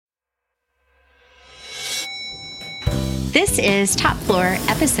This is Top Floor,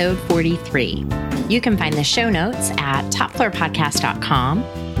 episode 43. You can find the show notes at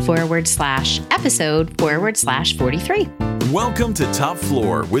topfloorpodcast.com/episode/43. Welcome to Top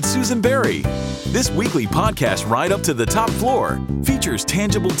Floor with Susan Berry. This weekly podcast, Ride Up to the Top Floor, features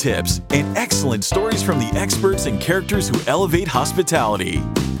tangible tips and excellent stories from the experts and characters who elevate hospitality.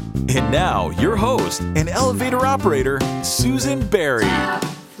 And now, your host and elevator operator, Susan Berry.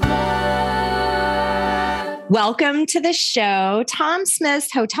 Welcome to the show. Tom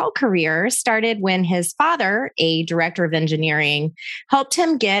Smith's hotel career started when his father, a director of engineering, helped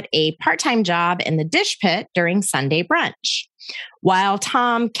him get a part-time job in the dish pit during Sunday brunch. While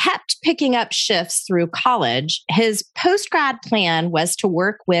Tom kept picking up shifts through college, his post-grad plan was to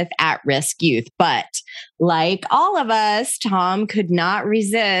work with at-risk youth. But like all of us, Tom could not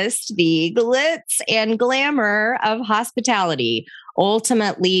resist the glitz and glamour of hospitality,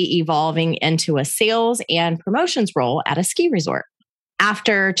 ultimately evolving into a sales and promotions role at a ski resort.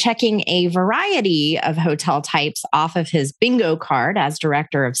 After checking a variety of hotel types off of his bingo card as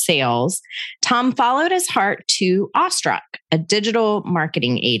director of sales, Tom followed his heart to Awestruck, a digital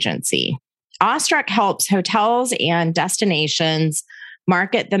marketing agency. Awestruck helps hotels and destinations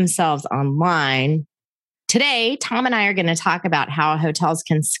market themselves online. Today, Tom and I are going to talk about how hotels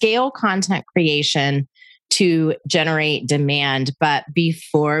can scale content creation to generate demand. But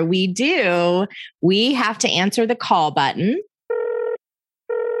before we do, we have to answer the call button.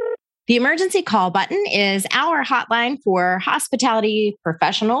 The emergency call button is our hotline for hospitality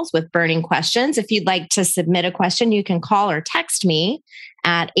professionals with burning questions. If you'd like to submit a question, you can call or text me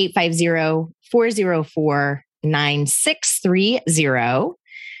at 850-404-9630.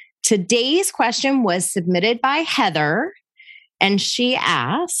 Today's question was submitted by Heather, and she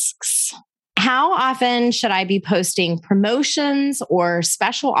asks, how often should I be posting promotions or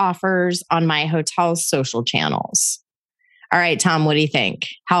special offers on my hotel's social channels? All right, Tom, what do you think?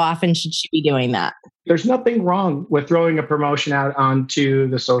 How often should she be doing that? There's nothing wrong with throwing a promotion out onto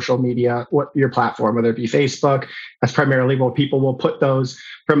the social media, your platform, whether it be Facebook. That's primarily where people will put those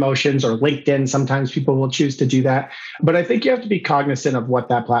promotions, or LinkedIn. Sometimes people will choose to do that. But I think you have to be cognizant of what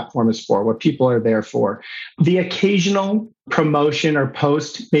that platform is for, what people are there for. The occasional promotion or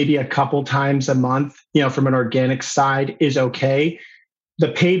post, maybe a couple times a month, from an organic side is okay. The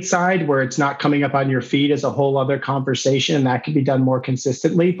paid side, where it's not coming up on your feed, is a whole other conversation. That can be done more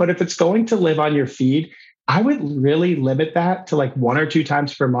consistently. But if it's going to live on your feed, I would really limit that to like 1 or 2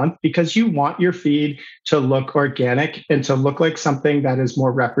 times per month, because you want your feed to look organic and to look like something that is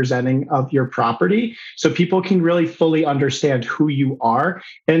more representing of your property, so people can really fully understand who you are.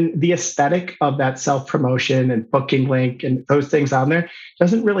 And the aesthetic of that self-promotion and booking link and those things on there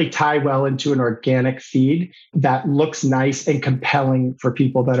doesn't really tie well into an organic feed that looks nice and compelling for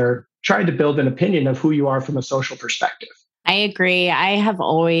people that are trying to build an opinion of who you are from a social perspective. I agree. I have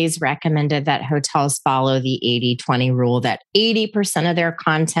always recommended that hotels follow the 80-20 rule, that 80% of their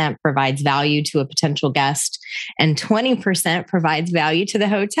content provides value to a potential guest and 20% provides value to the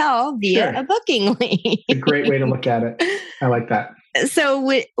hotel via a booking link. A great way to look at it. I like that.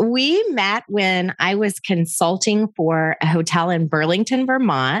 So we met when I was consulting for a hotel in Burlington,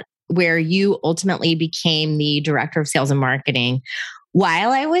 Vermont, where you ultimately became the director of sales and marketing.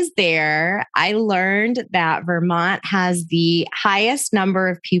 While I was there, I learned that Vermont has the highest number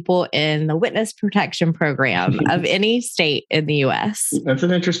of people in the witness protection program of any state in the U.S. That's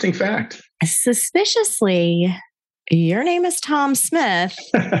an interesting fact. Suspiciously, your name is Tom Smith,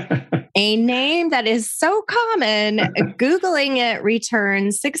 a name that is so common. Googling it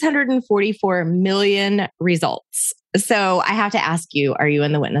returns 644 million results. So I have to ask you, are you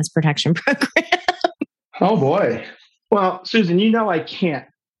in the witness protection program? Oh, boy. Well, Susan, I can't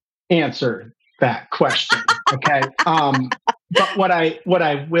answer that question. Okay. But what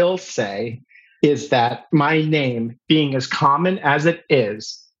I will say is that my name, being as common as it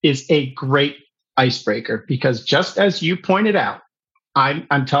is a great icebreaker, because just as you pointed out, I'm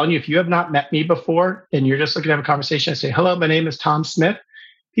telling you, if you have not met me before and you're just looking to have a conversation and say, hello, my name is Tom Smith,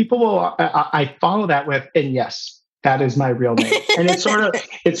 people will, I follow that with, and yes, that is my real name. And it sort of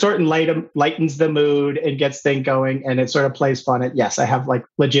lightens the mood and gets things going, and it sort of plays fun at, yes, I have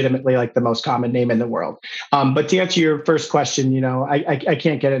legitimately the most common name in the world. But to answer your first question, I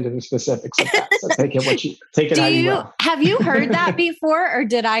can't get into the specifics of that. So take it how you will. Have you heard that before, or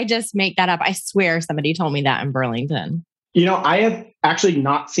did I just make that up? I swear somebody told me that in Burlington. I have actually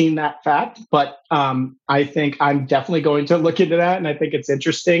not seen that fact, but I think I'm definitely going to look into that. And I think it's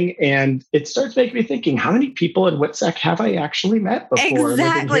interesting. And it starts making me thinking, how many people in WITSEC have I actually met before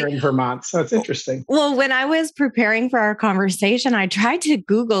living here in Vermont? So it's interesting. Well, when I was preparing for our conversation, I tried to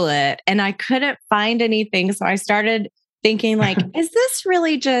Google it and I couldn't find anything. So I started thinking like, is this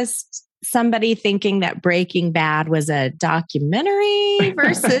really just somebody thinking that Breaking Bad was a documentary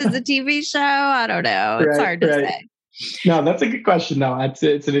versus a TV show? I don't know. It's hard to say. No, that's a good question, though.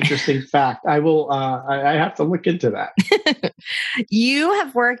 It's an interesting fact. I will. I have to look into that. You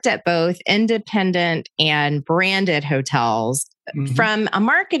have worked at both independent and branded hotels. Mm-hmm. From a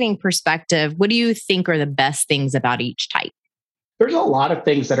marketing perspective, what do you think are the best things about each type? There's a lot of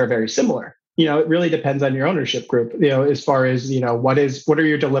things that are very similar. It really depends on your ownership group, as far as, what are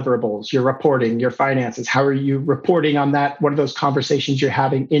your deliverables, your reporting, your finances, how are you reporting on that? What are those conversations you're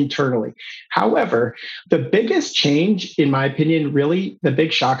having internally? However, the biggest change, in my opinion, really the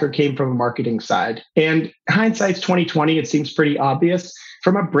big shocker came from a marketing side. And hindsight's 2020, it seems pretty obvious.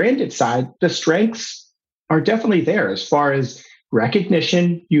 From a branded side, the strengths are definitely there as far as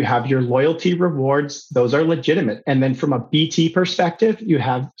recognition. You have your loyalty rewards. Those are legitimate. And then from a BT perspective, you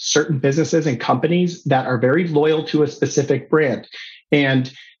have certain businesses and companies that are very loyal to a specific brand.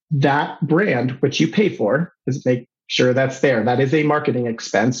 And that brand, which you pay for, is make sure that's there. That is a marketing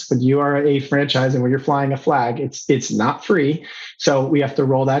expense. When you are a franchise and when you're flying a flag, it's not free. So we have to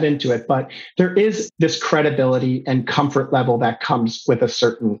roll that into it. But there is this credibility and comfort level that comes with a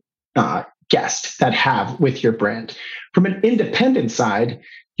certain guest that have with your brand. From an independent side,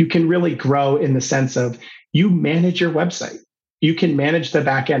 you can really grow in the sense of you manage your website. You can manage the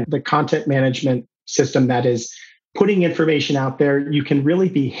back end, the content management system that is putting information out there. You can really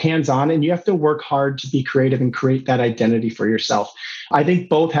be hands-on, and you have to work hard to be creative and create that identity for yourself. I think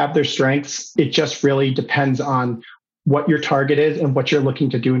both have their strengths. It just really depends on what your target is and what you're looking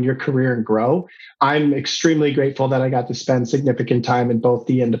to do in your career and grow. I'm extremely grateful that I got to spend significant time in both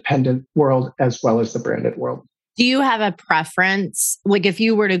the independent world as well as the branded world. Do you have a preference? Like if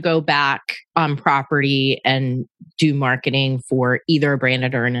you were to go back on property and do marketing for either a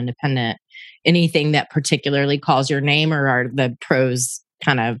branded or an independent, anything that particularly calls your name, or are the pros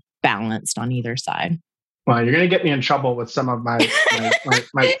kind of balanced on either side? Well, you're going to get me in trouble with some of my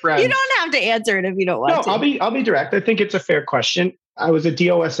friends. You don't have to answer it if you don't want to. I'll be direct. I think it's a fair question. I was a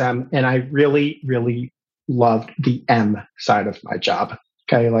DOSM, and I really, really loved the M side of my job.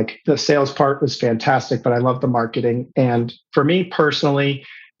 Okay, like the sales part was fantastic, but I love the marketing. And for me personally,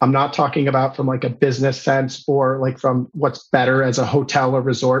 I'm not talking about from like a business sense or like from what's better as a hotel or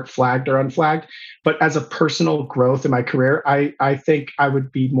resort, flagged or unflagged, but as a personal growth in my career, I think I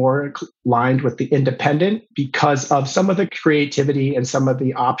would be more aligned with the independent because of some of the creativity and some of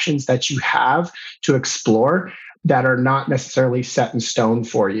the options that you have to explore that are not necessarily set in stone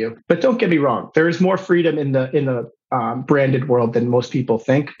for you. But don't get me wrong, there is more freedom in the branded world than most people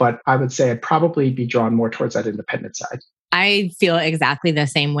think. But I would say I'd probably be drawn more towards that independent side. I feel exactly the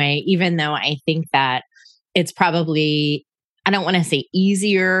same way, even though I think that it's probably, I don't want to say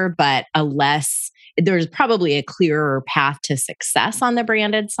easier, but there's probably a clearer path to success on the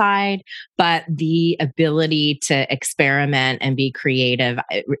branded side, but the ability to experiment and be creative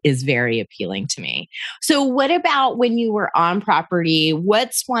is very appealing to me. So what about when you were on property?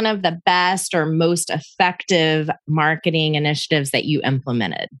 What's one of the best or most effective marketing initiatives that you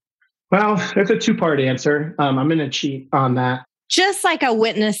implemented? Well, there's a two-part answer. I'm going to cheat on that. Just like a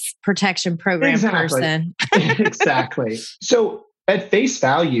witness protection program person. Exactly. So at face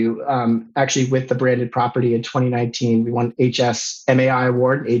value, actually with the branded property in 2019, we won HS MAI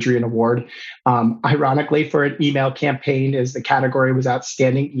Award, Adrian Award. Ironically, for an email campaign, as the category was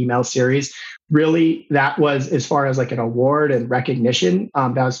Outstanding Email Series. Really, that was as far as like an award and recognition.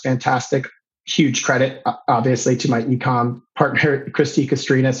 That was fantastic. Huge credit, obviously, to my ecom partner, Christy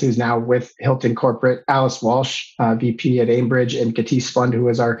Castrinas, who's now with Hilton Corporate, Alice Walsh, VP at Aimbridge, and Gatis Fund, who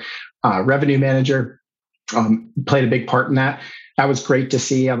was our revenue manager, played a big part in that. That was great to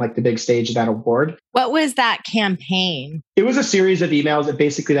see on like the big stage of that award. What was that campaign? It was a series of emails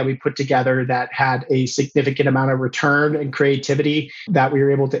that we put together that had a significant amount of return and creativity that we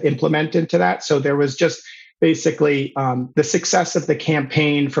were able to implement into that. So there was just basically, the success of the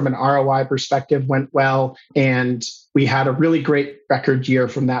campaign from an ROI perspective went well, and we had a really great record year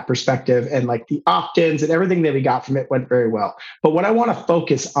from that perspective. And like the opt-ins and everything that we got from it went very well. But what I want to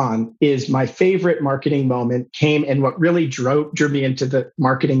focus on is my favorite marketing moment came, and what really drew me into the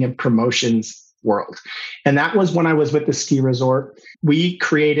marketing and promotions world. And that was when I was with the ski resort. We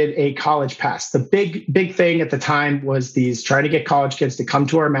created a college pass. The big thing at the time was trying to get college kids to come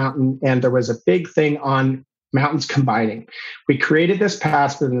to our mountain. And there was a big thing on mountains combining. We created this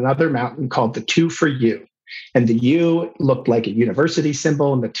pass with another mountain called the 2 for U. And the U looked like a university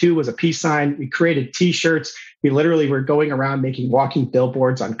symbol, and the 2 was a peace sign. We created t-shirts. We literally were going around making walking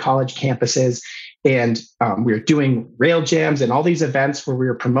billboards on college campuses. And we were doing rail jams and all these events where we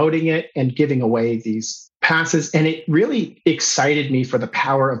were promoting it and giving away these passes. And it really excited me for the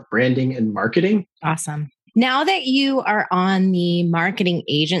power of branding and marketing. Awesome. Now that you are on the marketing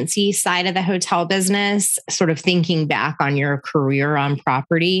agency side of the hotel business, sort of thinking back on your career on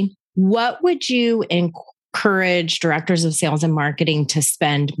property, what would you encourage directors of sales and marketing to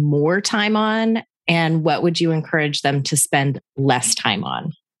spend more time on? And what would you encourage them to spend less time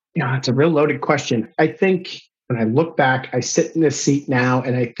on? Yeah, it's a real loaded question. I think when I look back, I sit in this seat now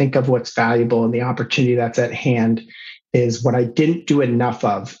and I think of what's valuable and the opportunity that's at hand is what I didn't do enough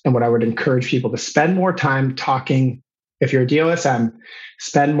of, and what I would encourage people to spend more time talking. If you're a DOSM,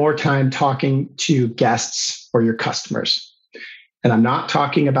 spend more time talking to guests or your customers. And I'm not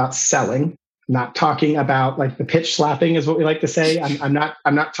talking about selling. I'm not talking about like the pitch slapping is what we like to say. I'm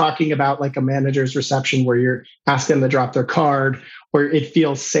not talking about like a manager's reception where you're asking them to drop their card or it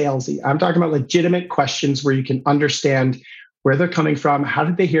feels salesy. I'm talking about legitimate questions where you can understand where they're coming from. How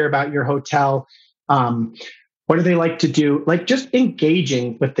did they hear about your hotel? What do they like to do? Like just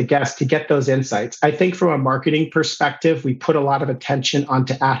engaging with the guest to get those insights. I think from a marketing perspective, we put a lot of attention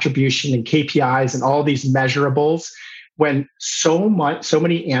onto attribution and KPIs and all these measurables when so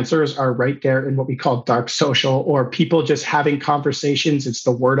many answers are right there in what we call dark social or people just having conversations. It's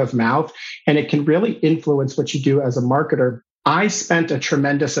the word of mouth, and it can really influence what you do as a marketer. I spent a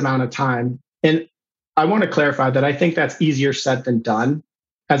tremendous amount of time, and I want to clarify that I think that's easier said than done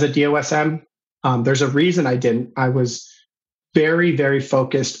as a DOSM. There's a reason I didn't. I was very, very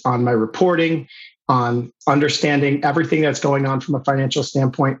focused on my reporting, on understanding everything that's going on from a financial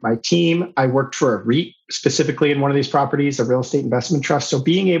standpoint. My team, I worked for a REIT, specifically in one of these properties, a real estate investment trust. So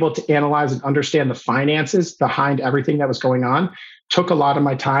being able to analyze and understand the finances behind everything that was going on took a lot of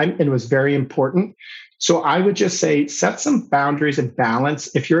my time and was very important. So I would just say, set some boundaries and balance.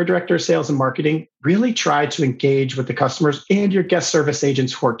 If you're a director of sales and marketing, really try to engage with the customers and your guest service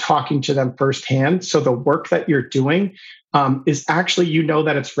agents who are talking to them firsthand. So the work that you're doing is actually,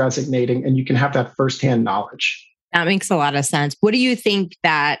 that it's resonating and you can have that firsthand knowledge. That makes a lot of sense. What do you think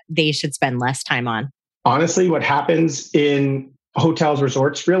that they should spend less time on? Honestly, what happens in hotels,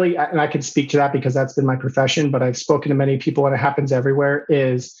 resorts, really, and I can speak to that because that's been my profession, but I've spoken to many people and it happens everywhere,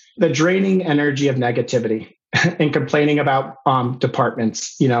 is the draining energy of negativity and complaining about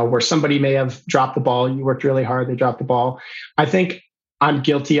departments, where somebody may have dropped the ball. You worked really hard, they dropped the ball. I think I'm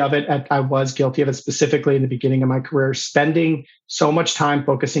guilty of it. I was guilty of it specifically in the beginning of my career, spending so much time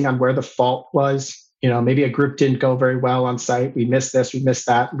focusing on where the fault was. Maybe a group didn't go very well on site. We missed this, we missed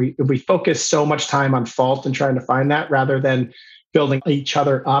that. We focus so much time on fault and trying to find that rather than building each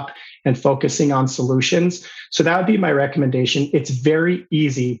other up and focusing on solutions. So that would be my recommendation. It's very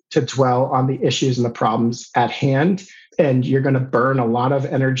easy to dwell on the issues and the problems at hand, and you're going to burn a lot of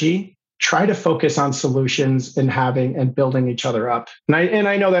energy. Try to focus on solutions and building each other up. And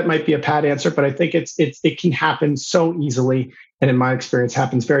I know that might be a pat answer, but I think it can happen so easily. And in my experience,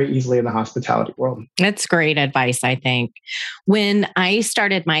 happens very easily in the hospitality world. That's great advice, I think. When I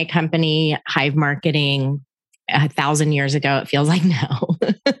started my company, Hive Marketing, 1,000 years ago, it feels like now,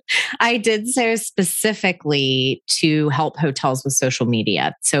 I did so specifically to help hotels with social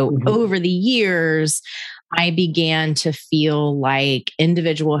media. So over the years, I began to feel like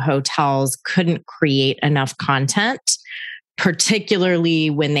individual hotels couldn't create enough content, particularly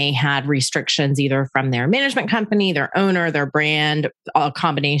when they had restrictions either from their management company, their owner, their brand, a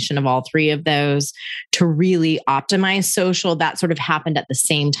combination of all three of those to really optimize social. That sort of happened at the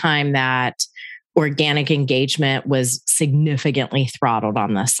same time that organic engagement was significantly throttled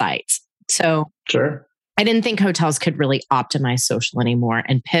on the sites. So sure, I didn't think hotels could really optimize social anymore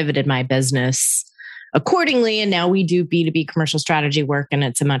and pivoted my business accordingly. And now we do B2B commercial strategy work and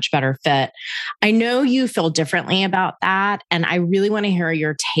it's a much better fit. I know you feel differently about that. And I really want to hear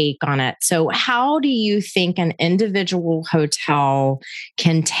your take on it. So how do you think an individual hotel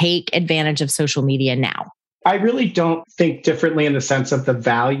can take advantage of social media now? I really don't think differently in the sense of the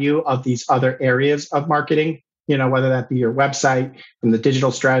value of these other areas of marketing, whether that be your website and the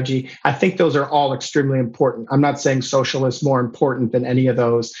digital strategy. I think those are all extremely important. I'm not saying social is more important than any of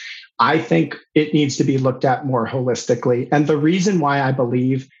those. I think it needs to be looked at more holistically. And the reason why I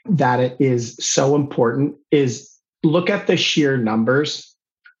believe that it is so important is look at the sheer numbers.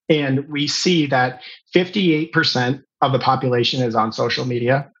 And we see that 58% of the population is on social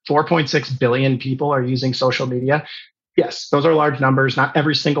media. 4.6 billion people are using social media. Yes, those are large numbers. Not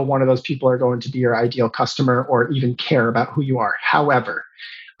every single one of those people are going to be your ideal customer or even care about who you are. However,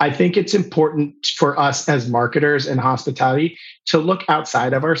 I think it's important for us as marketers in hospitality to look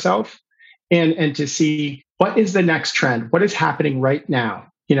outside of ourselves and to see what is the next trend, what is happening right now.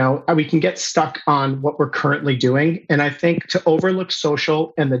 We can get stuck on what we're currently doing. And I think to overlook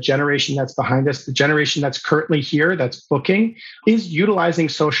social and the generation that's behind us, the generation that's currently here, that's booking, is utilizing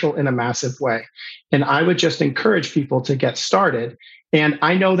social in a massive way. And I would just encourage people to get started. And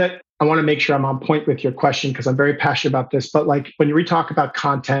I know that I want to make sure I'm on point with your question because I'm very passionate about this. But like when we talk about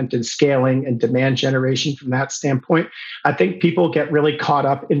content and scaling and demand generation from that standpoint, I think people get really caught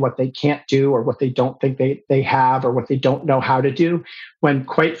up in what they can't do or what they don't think they have or what they don't know how to do, when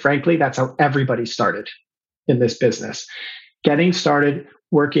quite frankly, that's how everybody started in this business. Getting started,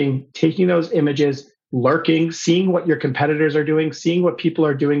 working, taking those images, lurking, seeing what your competitors are doing, seeing what people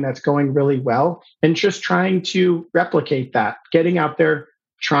are doing that's going really well, and just trying to replicate that, getting out there,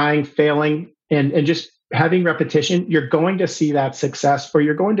 trying, failing, and just having repetition. You're going to see that success, or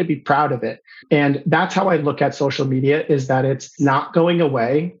you're going to be proud of it. And that's how I look at social media, is that it's not going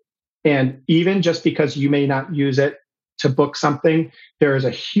away. And even just because you may not use it to book something, there is a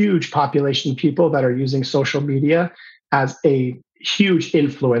huge population of people that are using social media as a huge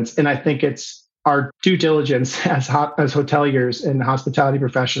influence. And I think it's our due diligence as hoteliers and hospitality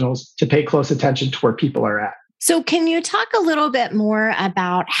professionals to pay close attention to where people are at. So can you talk a little bit more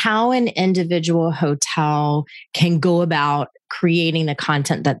about how an individual hotel can go about creating the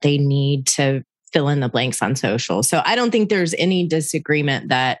content that they need to fill in the blanks on social? So I don't think there's any disagreement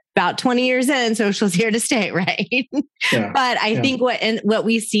that about 20 years in, social's here to stay, right? Yeah. But I think what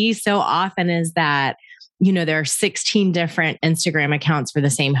we see so often is that there are 16 different Instagram accounts for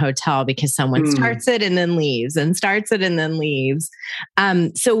the same hotel because someone starts it and then leaves and starts it and then leaves.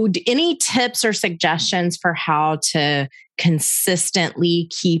 So any tips or suggestions for how to consistently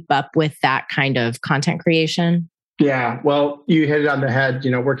keep up with that kind of content creation? Yeah, well, you hit it on the head.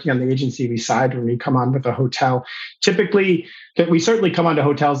 Working on the agency side, when we come on with a hotel, typically we certainly come on to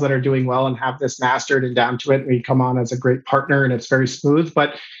hotels that are doing well and have this mastered and down to it. We come on as a great partner and it's very smooth.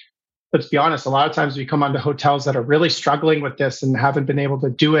 But let's be honest, a lot of times we come onto hotels that are really struggling with this and haven't been able to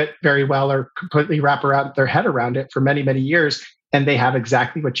do it very well or completely wrap around their head around it for many, many years. And they have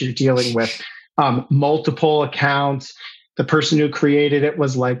exactly what you're dealing with. Multiple accounts. The person who created it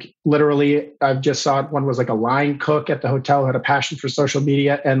was like, literally, I've just saw it. One was like a line cook at the hotel, had a passion for social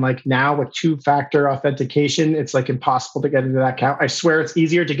media. And like now with 2-factor authentication, it's like impossible to get into that account. I swear it's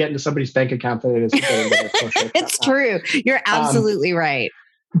easier to get into somebody's bank account than it is to get into their social account. It's true. You're absolutely right.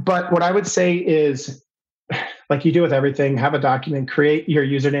 But what I would say is, like you do with everything, have a document, create your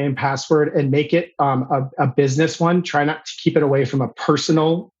username, password, and make it a business one. Try not to keep it away from a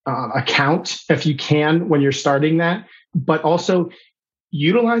personal account if you can when you're starting that. But also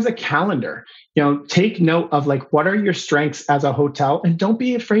utilize a calendar. Take note of like, what are your strengths as a hotel? And don't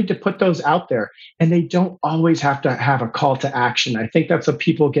be afraid to put those out there. And they don't always have to have a call to action. I think that's what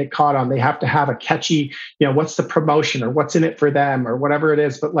people get caught on. They have to have a catchy, what's the promotion or what's in it for them or whatever it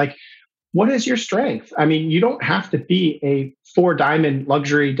is. But like, what is your strength? I mean, you don't have to be a 4-diamond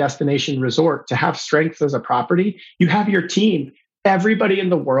luxury destination resort to have strengths as a property. You have your team. Everybody in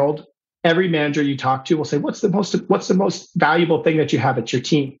the world, every manager you talk to will say, what's the most valuable thing that you have at your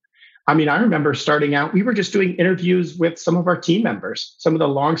team? I mean, I remember starting out, we were just doing interviews with some of our team members, some of the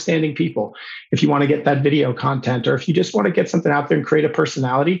longstanding people. If you want to get that video content, or if you just want to get something out there and create a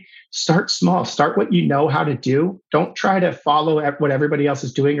personality, start small. Start what you know how to do. Don't try to follow what everybody else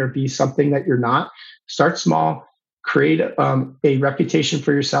is doing or be something that you're not. Start small. Create a reputation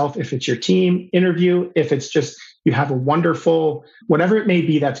for yourself. If it's your team, interview. If it's just you have a wonderful, whatever it may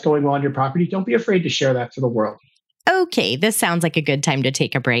be that's going on your property, don't be afraid to share that to the world. Okay, this sounds like a good time to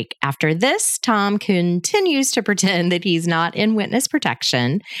take a break. After this, Tom continues to pretend that he's not in witness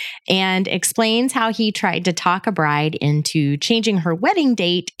protection and explains how he tried to talk a bride into changing her wedding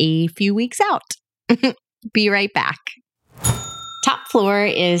date a few weeks out. Be right back. Top Floor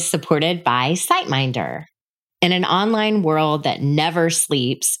is supported by SiteMinder. In an online world that never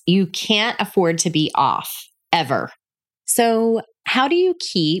sleeps, you can't afford to be off, ever. So how do you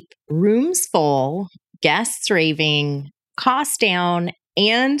keep rooms full, guests raving, costs down,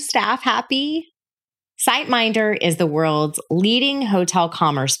 and staff happy? SiteMinder is the world's leading hotel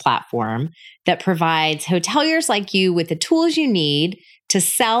commerce platform that provides hoteliers like you with the tools you need to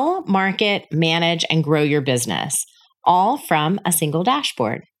sell, market, manage, and grow your business, all from a single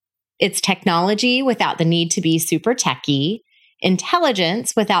dashboard. It's technology without the need to be super techy,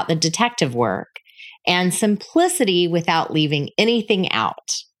 intelligence without the detective work, and simplicity without leaving anything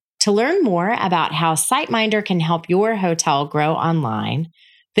out. To learn more about how SiteMinder can help your hotel grow online,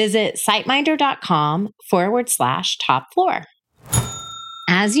 visit siteminder.com/top floor.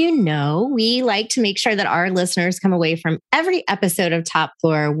 As you know, we like to make sure that our listeners come away from every episode of Top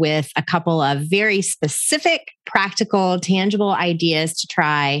Floor with a couple of very specific, practical, tangible ideas to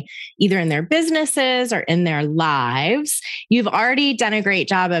try either in their businesses or in their lives. You've already done a great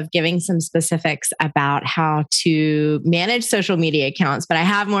job of giving some specifics about how to manage social media accounts, but I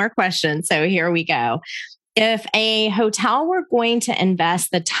have more questions. So here we go. If a hotel were going to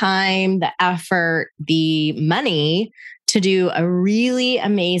invest the time, the effort, the money to do a really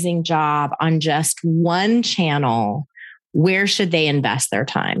amazing job on just one channel, where should they invest their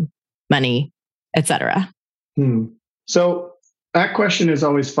time, money, etc.? So that question is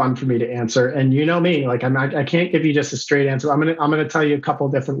always fun for me to answer. And you know me, like I can't give you just a straight answer. I'm gonna tell you a couple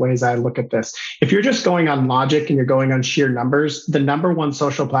of different ways I look at this. If you're just going on logic and you're going on sheer numbers, the number one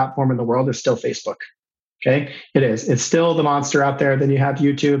social platform in the world is still Facebook. Okay, it is. It's still the monster out there. Then you have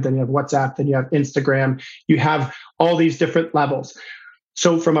YouTube, then you have WhatsApp, then you have Instagram. You have all these different levels.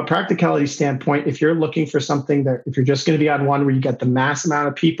 So from a practicality standpoint, if you're looking for something that, if you're just going to be on one where you get the mass amount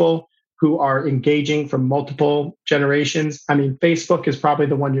of people who are engaging from multiple generations, I mean, Facebook is probably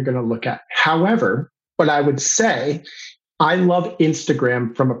the one you're going to look at. However, what I would say, I love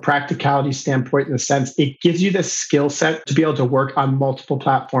Instagram from a practicality standpoint in the sense it gives you the skill set to be able to work on multiple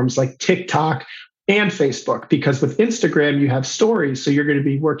platforms like TikTok and Facebook, because with Instagram, you have stories. So you're going to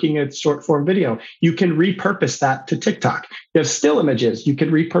be working at short form video. You can repurpose that to TikTok. You have still images. You can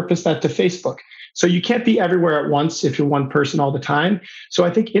repurpose that to Facebook. So you can't be everywhere at once if you're one person all the time. So I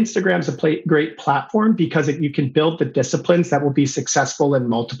think Instagram's a great platform because you can build the disciplines that will be successful in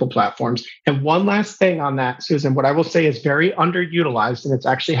multiple platforms. And one last thing on that, Susan, what I will say is very underutilized, and it's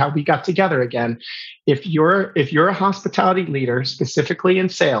actually how we got together again. If you're a hospitality leader, specifically in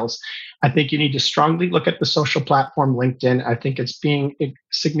sales, I think you need to strongly look at the social platform LinkedIn. I think it's being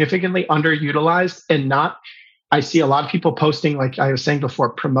significantly underutilized I see a lot of people posting, like I was saying before,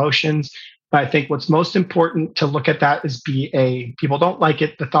 promotions. But I think what's most important to look at that is people don't like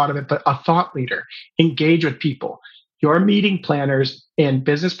it, the thought of it, but a thought leader. Engage with people. Your meeting planners and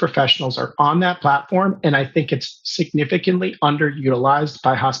business professionals are on that platform. And I think it's significantly underutilized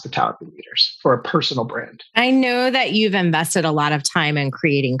by hospitality leaders for a personal brand. I know that you've invested a lot of time in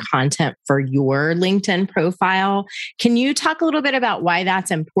creating content for your LinkedIn profile. Can you talk a little bit about why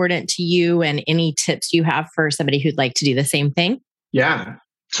that's important to you and any tips you have for somebody who'd like to do the same thing? Yeah.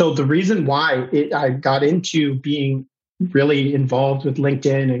 So the reason why I got into being really involved with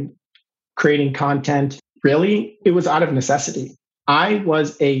LinkedIn and creating content, really, it was out of necessity. I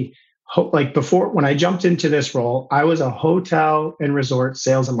was before, when I jumped into this role, I was a hotel and resort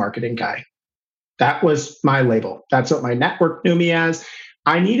sales and marketing guy. That was my label. That's what my network knew me as.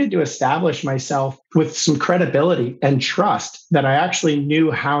 I needed to establish myself with some credibility and trust that I actually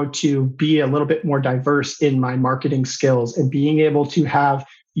knew how to be a little bit more diverse in my marketing skills and being able to have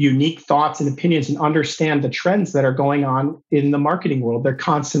unique thoughts and opinions and understand the trends that are going on in the marketing world. They're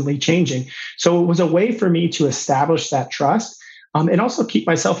constantly changing. So it was a way for me to establish that trust and also keep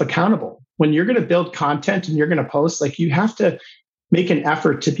myself accountable. When you're going to build content and you're going to post, like you have to make an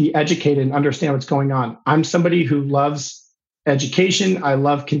effort to be educated and understand what's going on. I'm somebody who loves education. I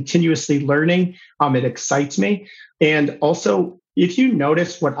love continuously learning. It excites me. And also, if you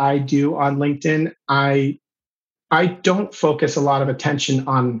notice what I do on LinkedIn, I don't focus a lot of attention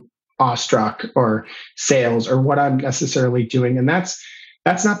on awestruck or sales or what I'm necessarily doing. And that's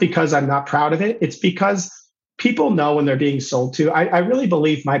not because I'm not proud of it. It's because people know when they're being sold to. I really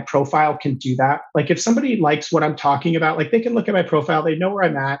believe my profile can do that. Like if somebody likes what I'm talking about, like they can look at my profile, they know where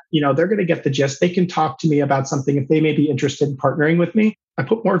I'm at, they're going to get the gist. They can talk to me about something if they may be interested in partnering with me. I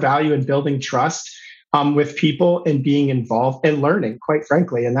put more value in building trust with people and being involved and learning, quite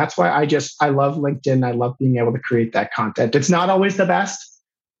frankly. And that's why I love LinkedIn. I love being able to create that content. It's not always the best,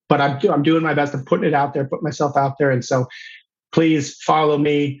 but I'm doing my best to put it out there, put myself out there. And so please follow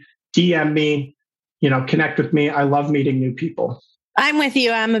me, DM me, connect with me. I love meeting new people. I'm with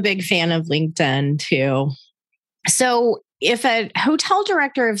you. I'm a big fan of LinkedIn too. So if a hotel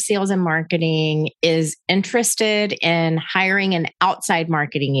director of sales and marketing is interested in hiring an outside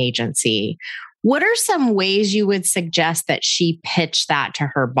marketing agency, what are some ways you would suggest that she pitch that to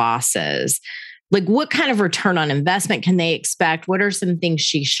her bosses? Like what kind of return on investment can they expect? What are some things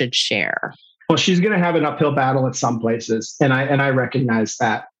she should share? Well, she's going to have an uphill battle at some places. And I recognize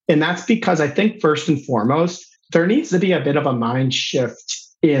that. And that's because I think first and foremost, there needs to be a bit of a mind shift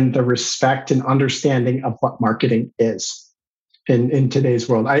in the respect and understanding of what marketing is in today's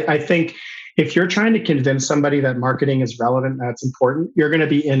world. I think if you're trying to convince somebody that marketing is relevant, that's important, you're going to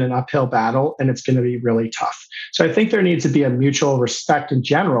be in an uphill battle and it's going to be really tough. So I think there needs to be a mutual respect in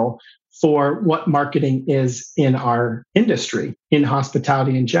general for what marketing is in our industry, in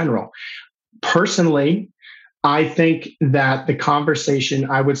hospitality in general. Personally, I think that the conversation,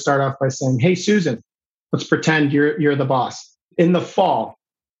 I would start off by saying, hey, Susan, let's pretend you're the boss. In the fall,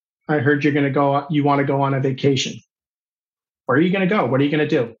 I heard you want to go on a vacation. Where are you going to go? What are you going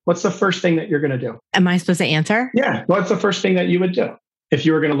to do? What's the first thing that you're going to do? Am I supposed to answer? Yeah. What's the first thing that you would do if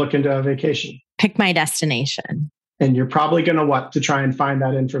you were going to look into a vacation? Pick my destination. And you're probably going to what to try and find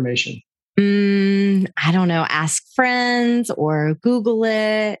that information? I don't know, ask friends or Google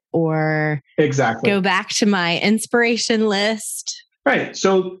it or exactly go back to my inspiration list. Right.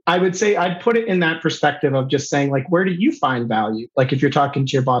 So I would say I'd put it in that perspective of just saying, like, where do you find value? Like, if you're talking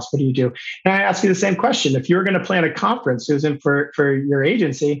to your boss, what do you do? And I ask you the same question. If you were going to plan a conference, Susan, for your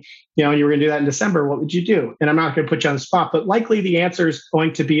agency, and you were going to do that in December, what would you do? And I'm not going to put you on the spot, but likely the answer is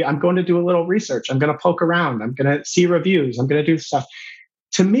going to be, I'm going to do a little research. I'm going to poke around. I'm going to see reviews. I'm going to do stuff.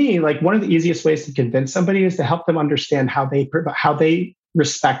 To me, like, one of the easiest ways to convince somebody is to help them understand how they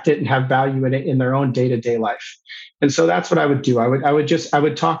respect it and have value in it in their own day-to-day life. And so that's what I would do. I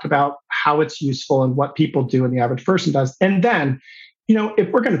would talk about how it's useful and what people do and the average person does. And then, if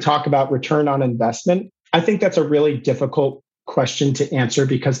we're going to talk about return on investment, I think that's a really difficult question to answer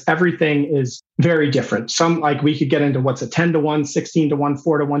because everything is very different. Some, like, we could get into what's a 10-1, 16-1, 4-1,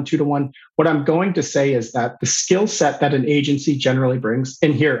 2-1. What I'm going to say is that the skill set that an agency generally brings,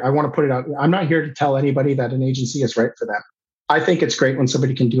 and here, I want to put it out. I'm not here to tell anybody that an agency is right for them. I think it's great when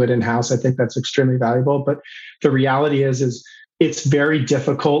somebody can do it in-house. I think that's extremely valuable. But the reality is it's very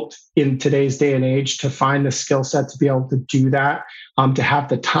difficult in today's day and age to find the skill set to be able to do that, to have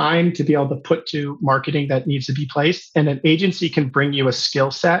the time to be able to put to marketing that needs to be placed. And an agency can bring you a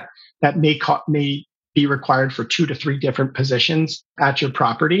skill set that may be required for 2 to 3 different positions at your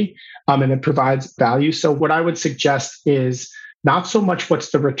property, and it provides value. So what I would suggest is not so much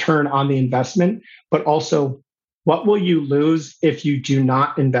what's the return on the investment, but also what will you lose if you do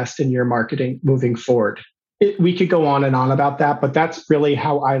not invest in your marketing moving forward? We could go on and on about that, but that's really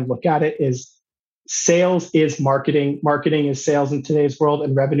how I look at it is sales is marketing. Marketing is sales in today's world,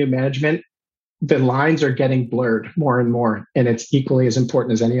 and revenue management. The lines are getting blurred more and more, and it's equally as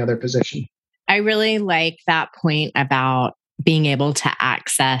important as any other position. I really like that point about being able to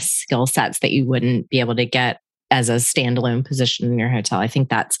access skill sets that you wouldn't be able to get as a standalone position in your hotel. I think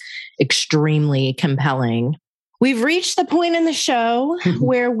that's extremely compelling. We've reached the point in the show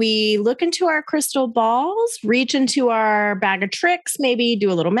where we look into our crystal balls, reach into our bag of tricks, maybe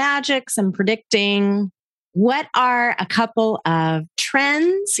do a little magic, some predicting. What are a couple of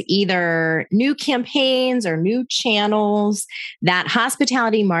trends, either new campaigns or new channels that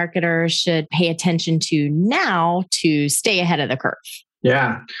hospitality marketers should pay attention to now to stay ahead of the curve?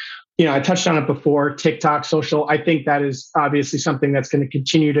 Yeah. I touched on it before, TikTok, social. I think that is obviously something that's going to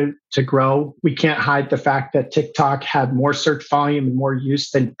continue to grow. We can't hide the fact that TikTok had more search volume and more use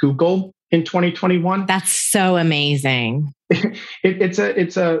than Google in 2021. That's so amazing. It's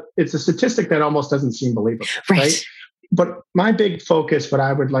a statistic that almost doesn't seem believable, right? But my big focus, what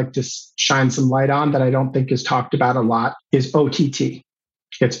I would like to shine some light on that I don't think is talked about a lot, is OTT.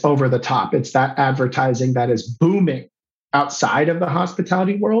 It's over the top. It's that advertising that is booming outside of the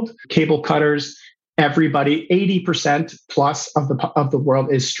hospitality world. Cable cutters, everybody, 80% plus of the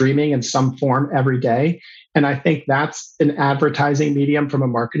world is streaming in some form every day. And I think that's an advertising medium from a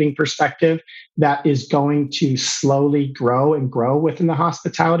marketing perspective that is going to slowly grow and grow within the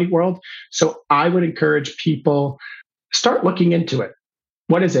hospitality world. So I would encourage people, start looking into it.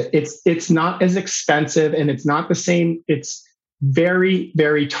 What is it? It's not as expensive and it's not the same. It's very,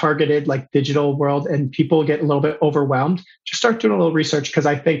 very targeted, like digital world, and people get a little bit overwhelmed. Just start doing a little research because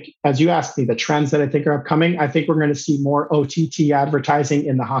I think, as you asked me, the trends that I think are upcoming, I think we're going to see more OTT advertising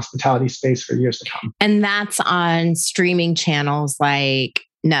in the hospitality space for years to come. And that's on streaming channels like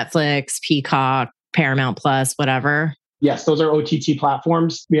Netflix, Peacock, Paramount Plus, whatever. Yes, those are OTT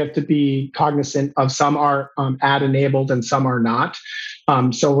platforms. We have to be cognizant of some are ad enabled and some are not.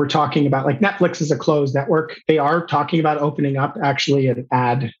 So we're talking about, like, Netflix is a closed network. They are talking about opening up actually an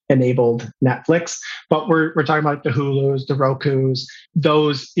ad enabled Netflix, but we're talking about the Hulus, the Rokus,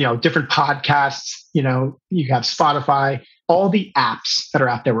 those, different podcasts, you have Spotify, all the apps that are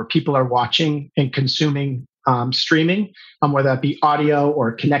out there where people are watching and consuming streaming, whether that be audio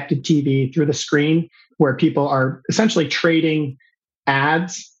or connected TV through the screen, where people are essentially trading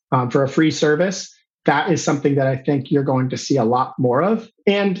ads for a free service. That is something that I think you're going to see a lot more of.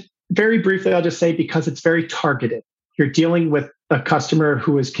 And very briefly, I'll just say, because it's very targeted, you're dealing with a customer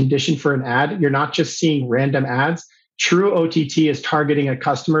who is conditioned for an ad. You're not just seeing random ads. True OTT is targeting a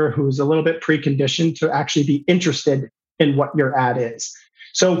customer who's a little bit preconditioned to actually be interested in what your ad is.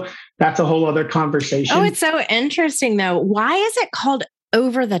 So that's a whole other conversation. Oh, it's so interesting though. Why is it called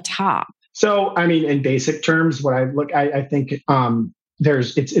Over the Top? So, I mean, in basic terms, what I think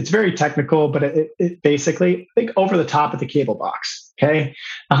it's very technical, but it basically, think over the top of the cable box. Okay.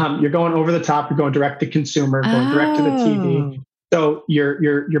 You're going over the top, you're going direct to consumer, going direct to the TV. So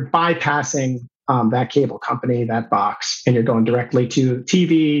you're bypassing that cable company, that box, and you're going directly to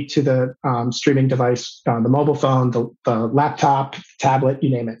TV, to the streaming device, the mobile phone, the laptop, tablet, you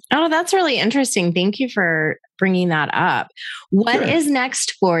name it. Oh, that's really interesting. Thank you for bringing that up. What is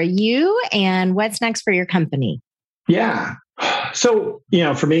next for you, and what's next for your company? Yeah. So,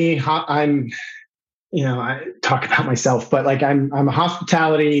 for me, I talk about myself, but like I'm a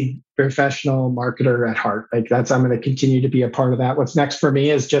hospitality professional marketer at heart. I'm going to continue to be a part of that. What's next for me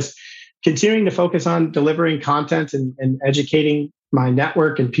is just continuing to focus on delivering content and educating my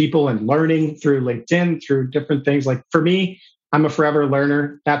network and people and learning through LinkedIn, through different things. Like for me, I'm a forever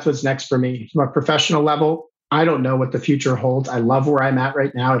learner. That's what's next for me. From a professional level, I don't know what the future holds. I love where I'm at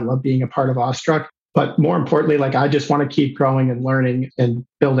right now. I love being a part of Awestruck. But more importantly, I just want to keep growing and learning and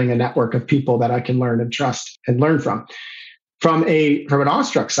building a network of people that I can learn and trust and learn from. From an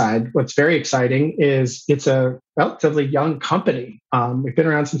Awestruck side, what's very exciting is it's a relatively young company. We've been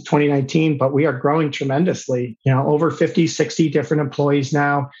around since 2019, but we are growing tremendously. Over 50, 60 different employees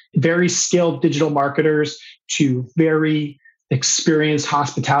now, very skilled digital marketers to very experienced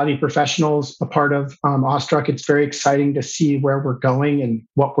hospitality professionals, a part of Awestruck. It's very exciting to see where we're going and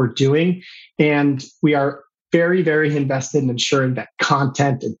what we're doing. And we are very, very invested in ensuring that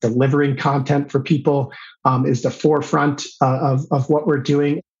content and delivering content for people is the forefront of what we're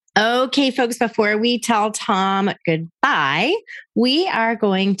doing. Okay, folks, before we tell Tom goodbye, we are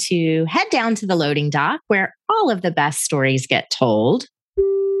going to head down to the loading dock where all of the best stories get told.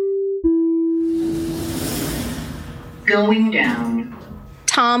 Going down.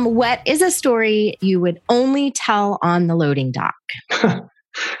 Tom, what is a story you would only tell on the loading dock?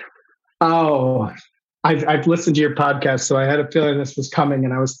 I've listened to your podcast, so I had a feeling this was coming,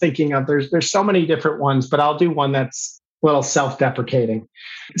 and I was thinking of there's so many different ones, but I'll do one that's a little self-deprecating.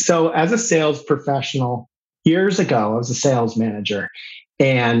 So as a sales professional, years ago, I was a sales manager,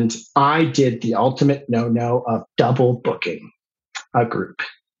 and I did the ultimate no-no of double booking a group.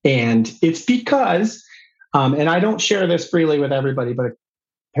 And it's because, and I don't share this freely with everybody, but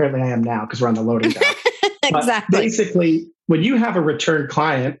apparently I am now because we're on the loading dock. Exactly. But basically, when you have a return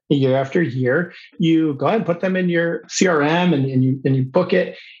client year after year, you go ahead and put them in your CRM and you book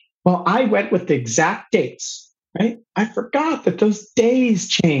it. Well, I went with the exact dates, right? I forgot that those days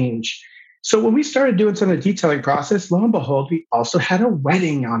change. So when we started doing some of the detailing process, lo and behold, we also had a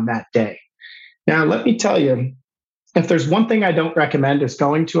wedding on that day. Now, let me tell you, if there's one thing I don't recommend is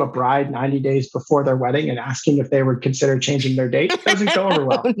going to a bride 90 days before their wedding and asking if they would consider changing their date. It doesn't go over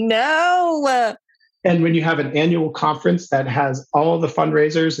well. No. And when you have an annual conference that has all of the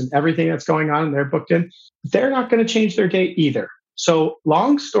fundraisers and everything that's going on and they're booked in, they're not going to change their date either. So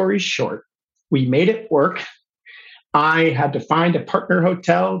long story short, we made it work. I had to find a partner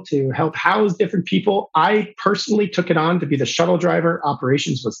hotel to help house different people. I personally took it on to be the shuttle driver.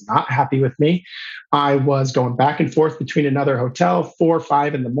 Operations was not happy with me. I was going back and forth between another hotel, 4 or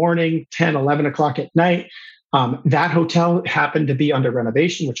 5 in the morning, 10, 11 o'clock at night. That hotel happened to be under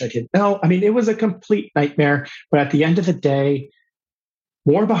renovation, which I didn't know. I mean, it was a complete nightmare. But at the end of the day,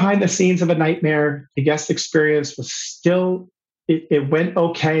 more behind the scenes of a nightmare. The guest experience was still, it went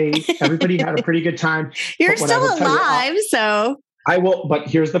okay. Everybody had a pretty good time. You're still alive, so. I will, but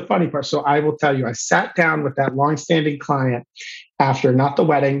here's the funny part. So I will tell you, I sat down with that longstanding client after, not the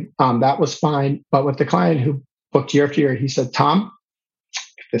wedding. That was fine. But with the client who booked year after year, he said, Tom,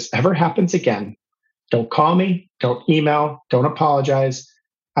 if this ever happens again, don't call me, don't email, don't apologize.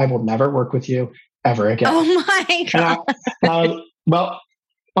 I will never work with you ever again. Oh my God. Well,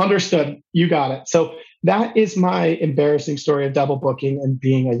 understood. You got it. So that is my embarrassing story of double booking and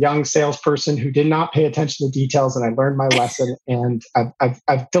being a young salesperson who did not pay attention to details. And I learned my lesson, and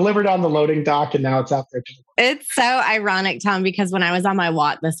I've delivered on the loading dock, and now it's out there. It's so ironic, Tom, because when I was on my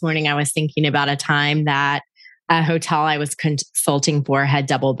walk this morning, I was thinking about a time that a hotel I was consulting for had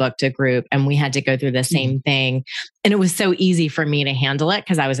double booked a group, and we had to go through the same thing. And it was so easy for me to handle it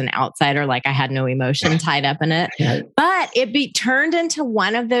because I was an outsider, like I had no emotion tied up in it. But it turned into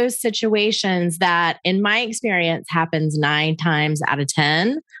one of those situations that, in my experience, happens 9 times out of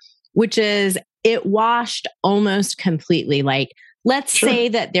 10, which is it washed almost completely. Like, let's say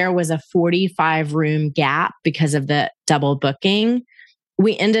that there was a 45 room gap because of the double booking.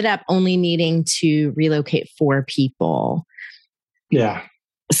 We ended up only needing to relocate 4 people. Yeah.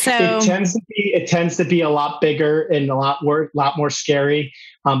 So it tends to be a lot bigger and a lot more scary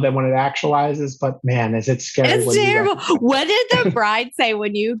than when it actualizes. But man, is it scary? It's terrible. What did the bride say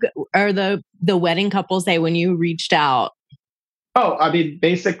when you, or the wedding couple say when you reached out? Oh, I mean,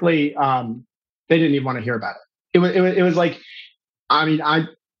 basically, they didn't even want to hear about it. It was like, I mean,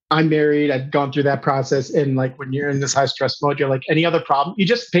 I'm married. I've gone through that process, and like when you're in this high stress mode, you're like, any other problem? You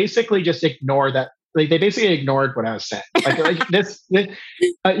just basically just ignore that. Like they basically ignored what I was saying. Like this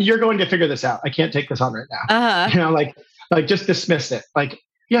you're going to figure this out. I can't take this on right now. You know, like just dismiss it. Like,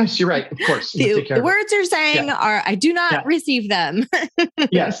 yes, you're right. Of course. The words you're saying are, I do not receive them.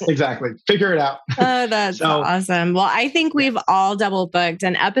 Yes, exactly. Figure it out. Oh, that's awesome. Well, I think we've all double booked.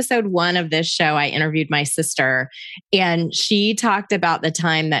 In episode 1 of this show, I interviewed my sister, and she talked about the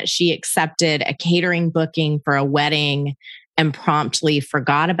time that she accepted a catering booking for a wedding and promptly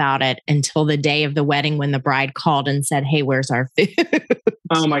forgot about it until the day of the wedding when the bride called and said, "Hey, where's our food?"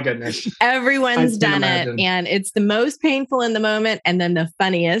 Oh my goodness. Everyone's done it. And it's the most painful in the moment and then the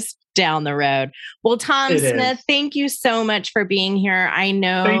funniest down the road. Well, Tom Smith, thank you so much for being here. I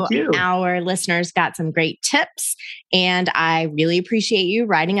know our listeners got some great tips, and I really appreciate you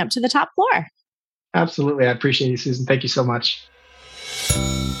riding up to the top floor. Absolutely. I appreciate you, Susan. Thank you so much.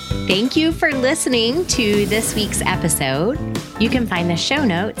 Thank you for listening to this week's episode. You can find the show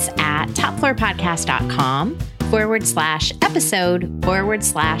notes at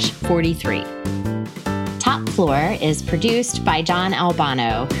topfloorpodcast.com/episode/43. Top Floor is produced by John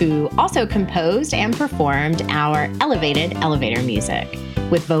Albano, who also composed and performed our elevated elevator music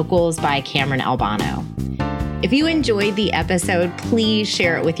with vocals by Cameron Albano. If you enjoyed the episode, please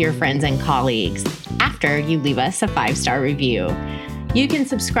share it with your friends and colleagues after you leave us a 5-star review. You can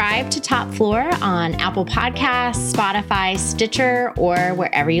subscribe to Top Floor on Apple Podcasts, Spotify, Stitcher, or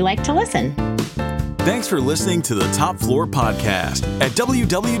wherever you like to listen. Thanks for listening to the Top Floor Podcast at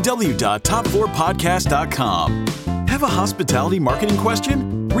www.topfloorpodcast.com. Have a hospitality marketing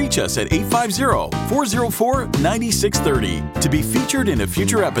question? Reach us at 850-404-9630 to be featured in a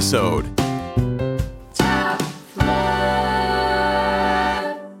future episode.